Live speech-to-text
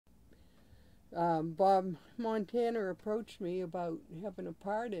Bob Montana approached me about having a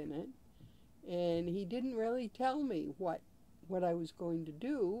part in it, and he didn't really tell me what I was going to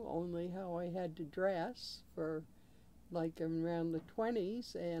do, only how I had to dress for like around the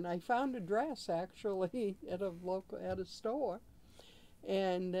 20s. And I found a dress actually at a store,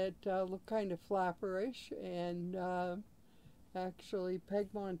 and it looked kind of flapperish. And actually, Peg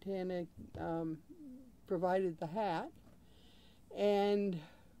Montana provided the hat, and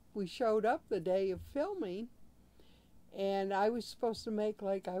we showed up the day of filming, and I was supposed to make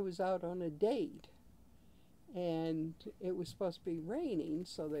like I was out on a date, and it was supposed to be raining,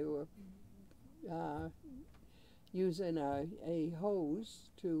 so they were using a hose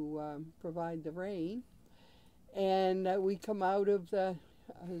to provide the rain. And we come out of the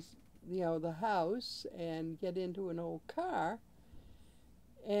house and get into an old car,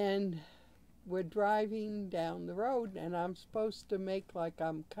 and we're driving down the road, and I'm supposed to make like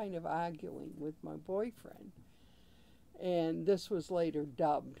I'm kind of arguing with my boyfriend. And this was later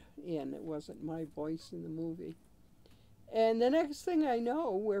dubbed in. It wasn't my voice in the movie. And the next thing I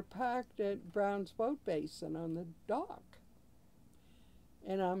know, we're parked at Brown's Boat Basin on the dock.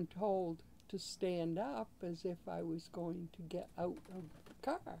 And I'm told to stand up as if I was going to get out of the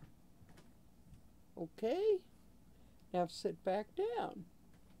car. Okay? Now sit back down.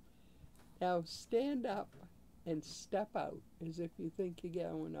 Now stand up and step out as if you think you're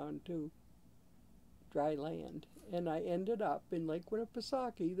going onto dry land. And I ended up in Lake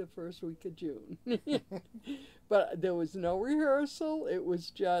Winnipesaukee the first week of June. But there was no rehearsal. It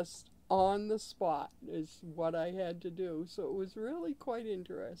was just on the spot is what I had to do. So it was really quite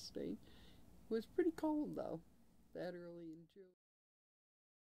interesting. It was pretty cold, though, that early in June.